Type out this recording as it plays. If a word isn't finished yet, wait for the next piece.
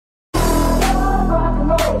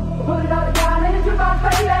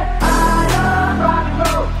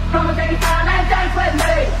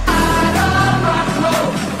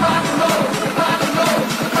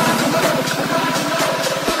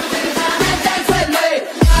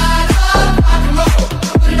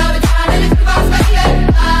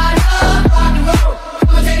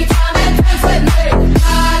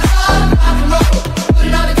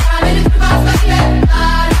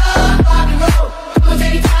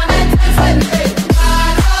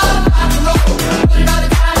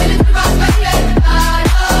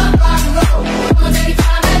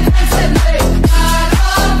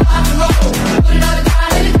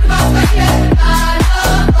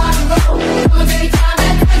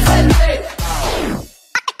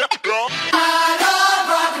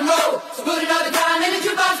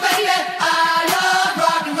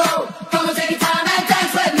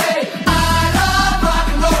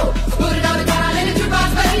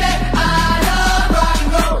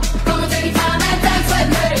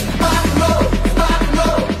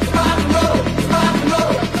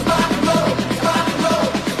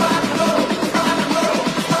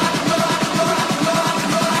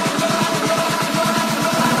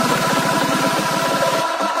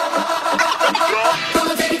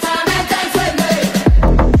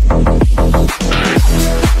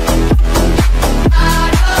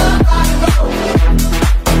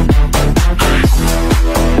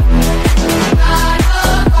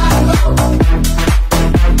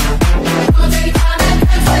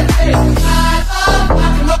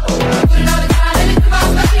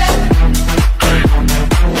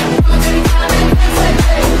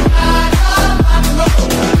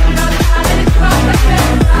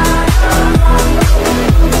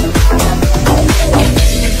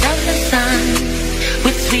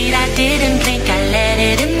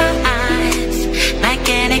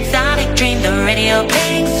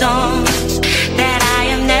songs that I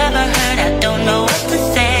have never heard. I don't know what to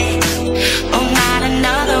say. Oh, not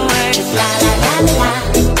another word. Just la la la la la.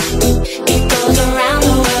 It goes around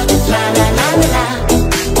the world. Just la la la la la.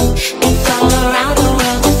 It's all around the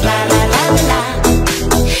world. Just la la la la la.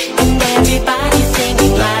 And everybody's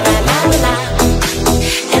singing la la la la la.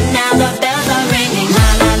 And now the bells are ringing la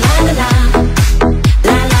la la la la.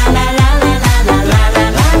 La la la la la la la la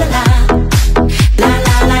la la la. La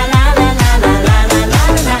la la la la la la la la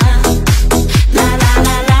la la. La la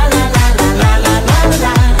la la la la la la la la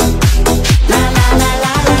la. La la la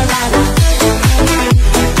la la la la.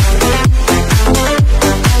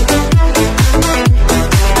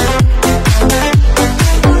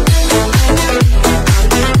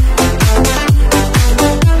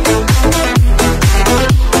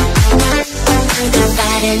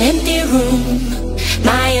 Inside an empty room,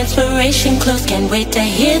 my inspiration close, can't wait to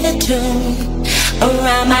hear the tune.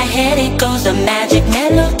 Around my head it goes, a magic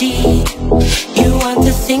melody. You want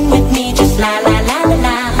to sing with me, just la la la la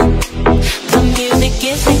la. The music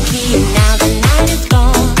is the key, and now the night is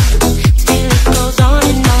gone. Still it goes on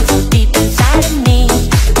and on, so deep inside of me.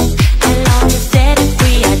 I long to set it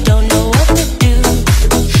free, I don't know what to do.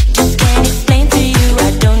 Just can't explain to you,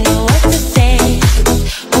 I don't know what to say.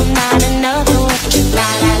 Oh, not another word, just la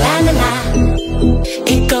la la la la.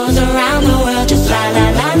 It goes around the world, just la la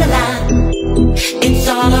la la la. It's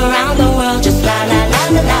all around the world, just la la la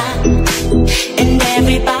la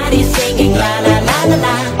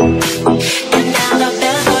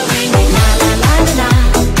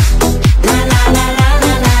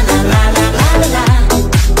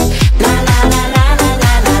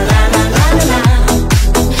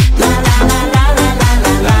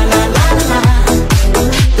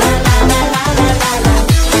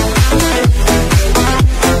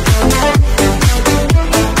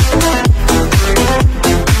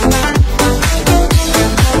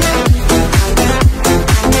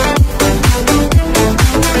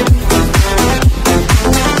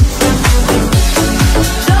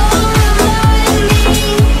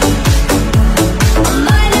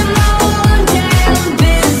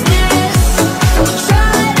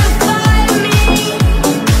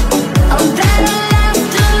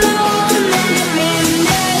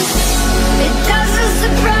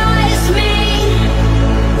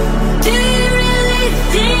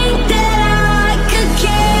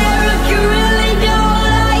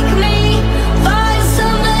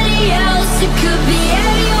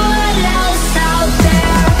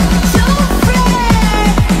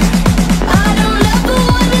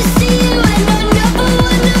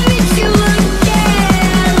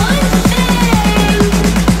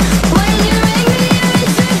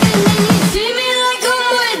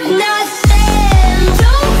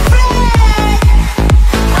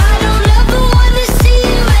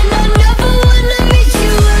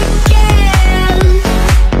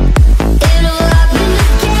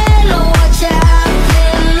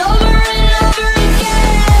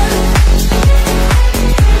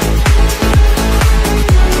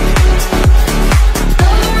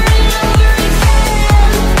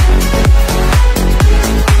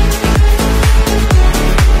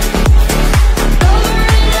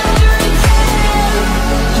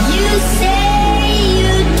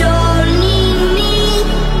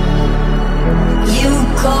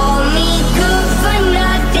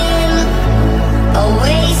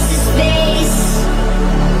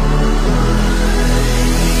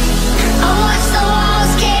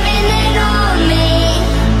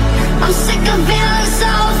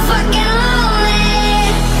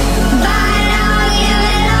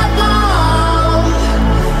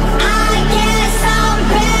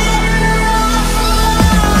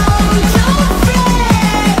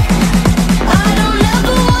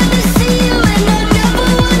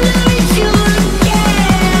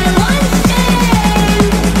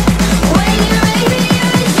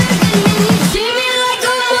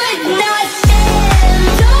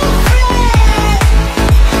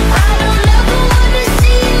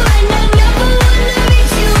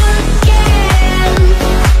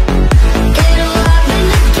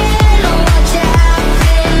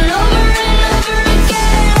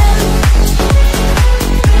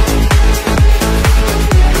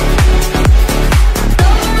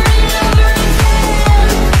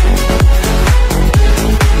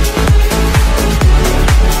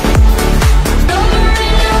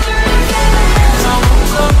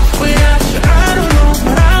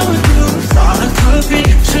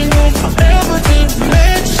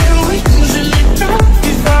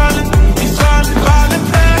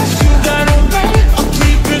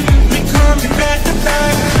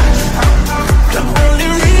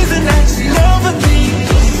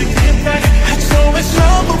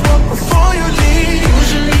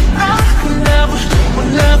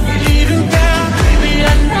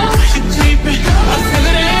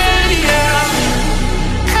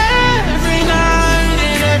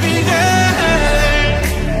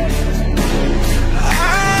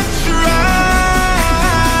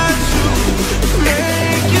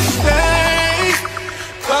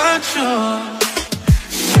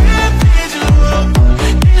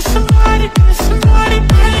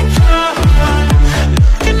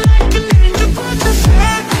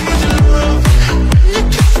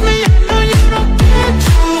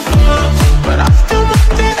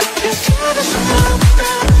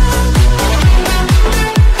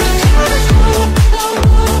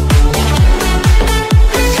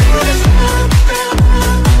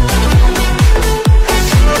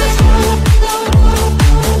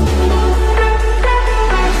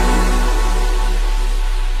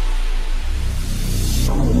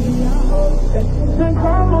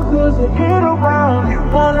cause you get around. You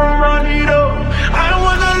wanna run it up, I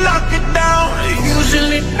wanna lock it down.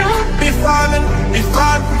 Usually not be falling, if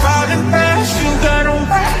I'm falling fast. You got a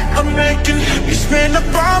way of making me spend up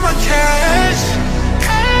all my cash.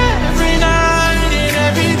 Every night and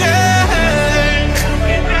every day